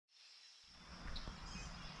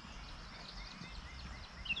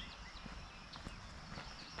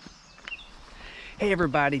Hey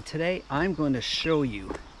everybody, today I'm going to show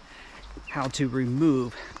you how to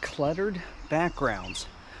remove cluttered backgrounds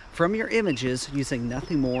from your images using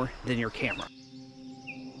nothing more than your camera.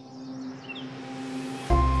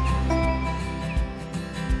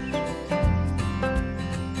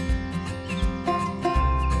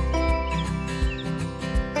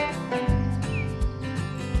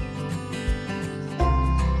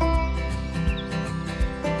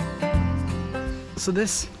 So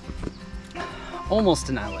this almost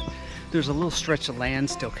an island. There's a little stretch of land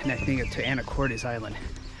still connecting it to Anacortes Island.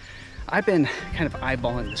 I've been kind of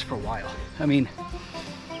eyeballing this for a while. I mean,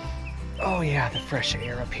 oh yeah, the fresh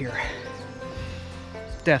air up here.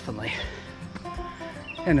 Definitely.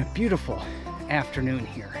 And a beautiful afternoon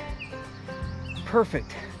here.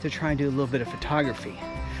 Perfect to try and do a little bit of photography.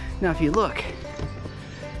 Now if you look,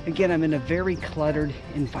 again, I'm in a very cluttered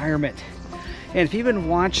environment. And if you've been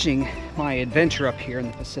watching my adventure up here in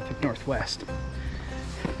the Pacific Northwest,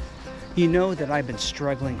 you know that I've been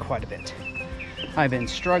struggling quite a bit. I've been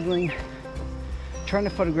struggling trying to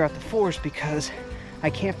photograph the forest because I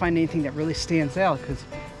can't find anything that really stands out, because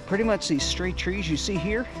pretty much these straight trees you see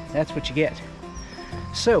here, that's what you get.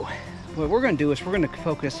 So what we're going to do is we're going to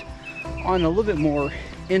focus on a little bit more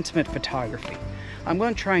intimate photography. I'm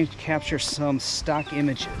going to try and capture some stock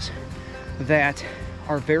images that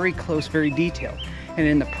are very close, very detailed. And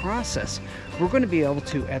in the process, we're going to be able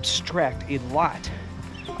to abstract a lot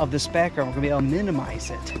of this background. We're going to be able to minimize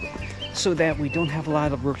it so that we don't have a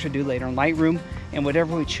lot of work to do later in Lightroom, and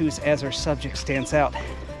whatever we choose as our subject stands out.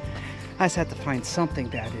 I just have to find something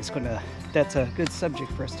that's a good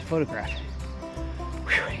subject for us to photograph.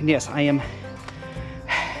 Whew. And yes, I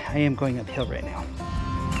am going uphill right now.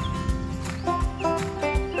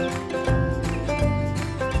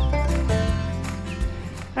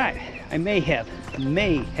 Alright, I may have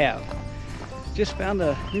just found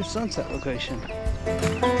a new sunset location.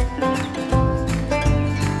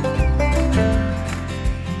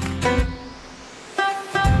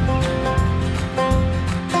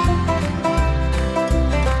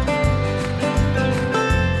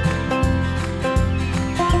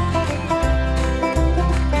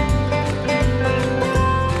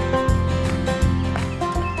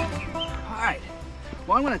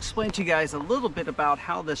 Well, I'm going to explain to you guys a little bit about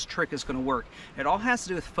how this trick is going to work. It all has to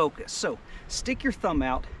do with focus. So stick your thumb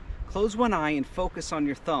out, close one eye, and focus on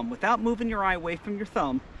your thumb. Without moving your eye away from your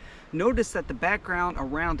thumb, notice that the background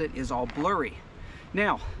around it is all blurry.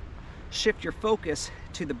 Now, shift your focus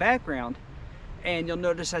to the background, and you'll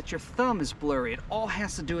notice that your thumb is blurry. It all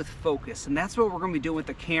has to do with focus, and that's what we're going to be doing with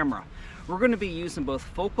the camera. We're going to be using both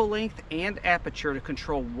focal length and aperture to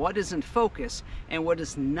control what is in focus and what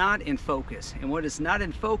is not in focus. And what is not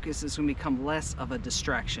in focus is going to become less of a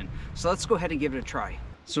distraction. So let's go ahead and give it a try.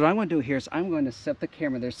 So what I'm going to do here is I'm going to set the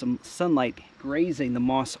camera. There's some sunlight grazing the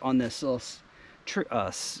moss on this little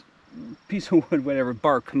piece of wood, whatever,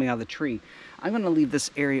 bark coming out of the tree. I'm going to leave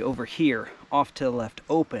this area over here off to the left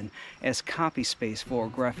open as copy space for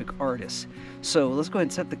graphic artists. So let's go ahead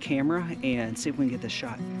and set the camera and see if we can get this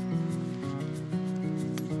shot.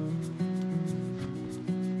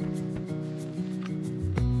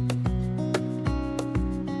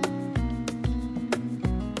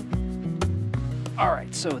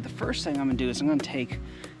 Alright, so the first thing I'm going to do is I'm going to take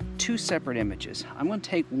two separate images. I'm going to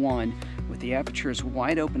take one with the aperture as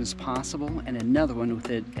wide open as possible and another one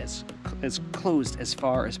with it as closed as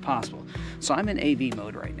far as possible. So I'm in AV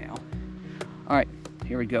mode right now. Alright,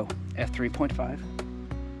 here we go. f3.5.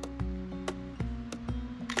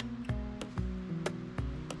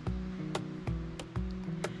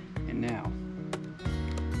 And now,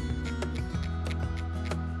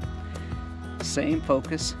 same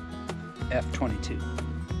focus, f22.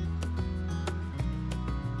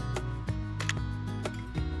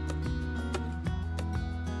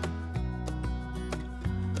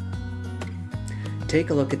 Take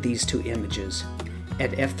a look at these two images.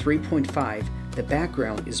 At f3.5, the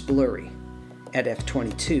background is blurry. At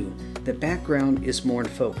f22, the background is more in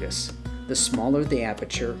focus. The smaller the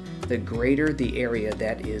aperture, the greater the area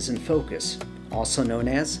that is in focus, also known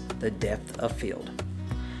as the depth of field.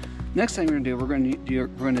 Next thing we're going to do, we're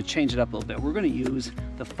going to change it up a little bit. We're going to use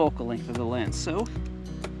the focal length of the lens. So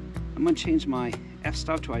I'm going to change my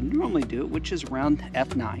f-stop to what I normally do, which is around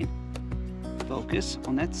f9. Focus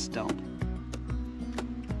on that stump.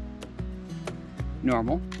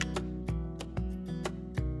 Normal.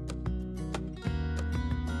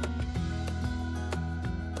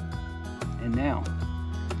 And now,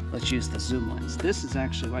 let's use the zoom lens. This is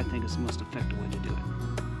actually what I think is the most effective way to do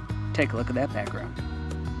it. Take a look at that background.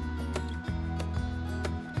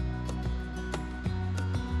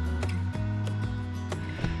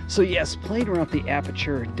 So yes, playing around with the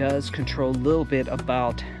aperture does control a little bit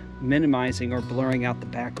about minimizing or blurring out the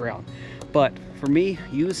background. But for me,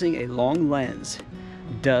 using a long lens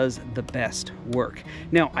does the best work.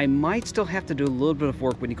 Now, I might still have to do a little bit of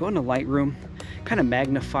work when you go into Lightroom, kind of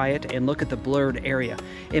magnify it and look at the blurred area.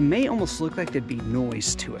 It may almost look like there'd be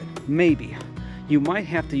noise to it. Maybe. You might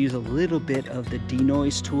have to use a little bit of the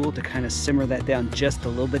denoise tool to kind of simmer that down just a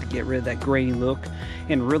little bit to get rid of that grainy look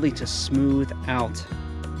and really to smooth out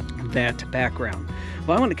that background.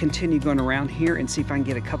 Well, I want to continue going around here and see if I can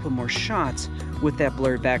get a couple more shots with that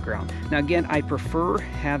blurred background. Now again, I prefer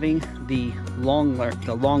having the long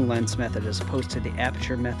lens method as opposed to the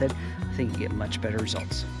aperture method. I think you get much better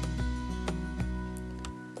results.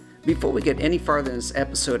 Before we get any farther in this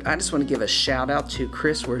episode, I just want to give a shout out to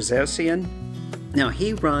Chris Warzesian. Now,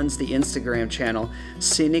 he runs the Instagram channel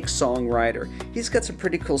Scenic Songwriter. He's got some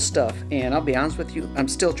pretty cool stuff, and I'll be honest with you, I'm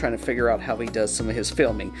still trying to figure out how he does some of his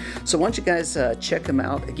filming. So why don't you guys check him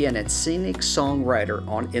out again at Scenic Songwriter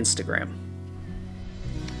on Instagram.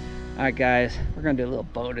 Alright guys, we're going to do a little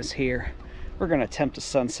bonus here. We're going to attempt a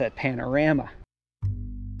sunset panorama.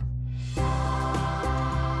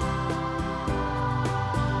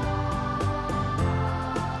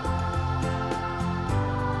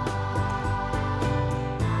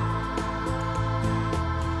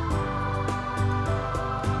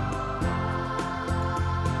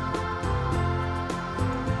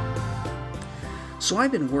 So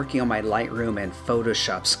I've been working on my Lightroom and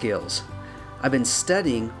Photoshop skills. I've been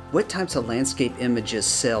studying what types of landscape images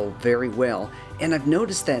sell very well, and I've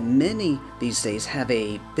noticed that many these days have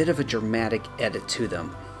a bit of a dramatic edit to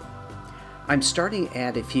them. I'm starting to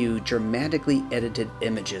add a few dramatically edited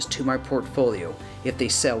images to my portfolio. If they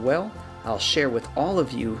sell well, I'll share with all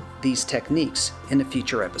of you these techniques in a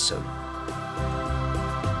future episode.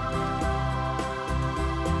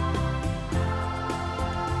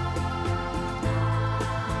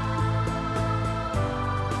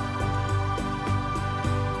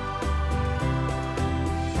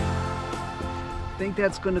 I think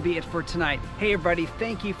that's going to be it for tonight. Hey everybody,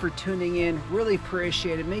 thank you for tuning in. Really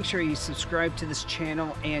appreciate it. Make sure you subscribe to this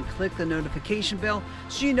channel and click the notification bell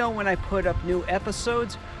so you know when I put up new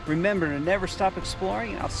episodes. Remember to never stop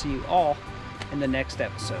exploring, and I'll see you all in the next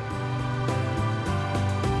episode.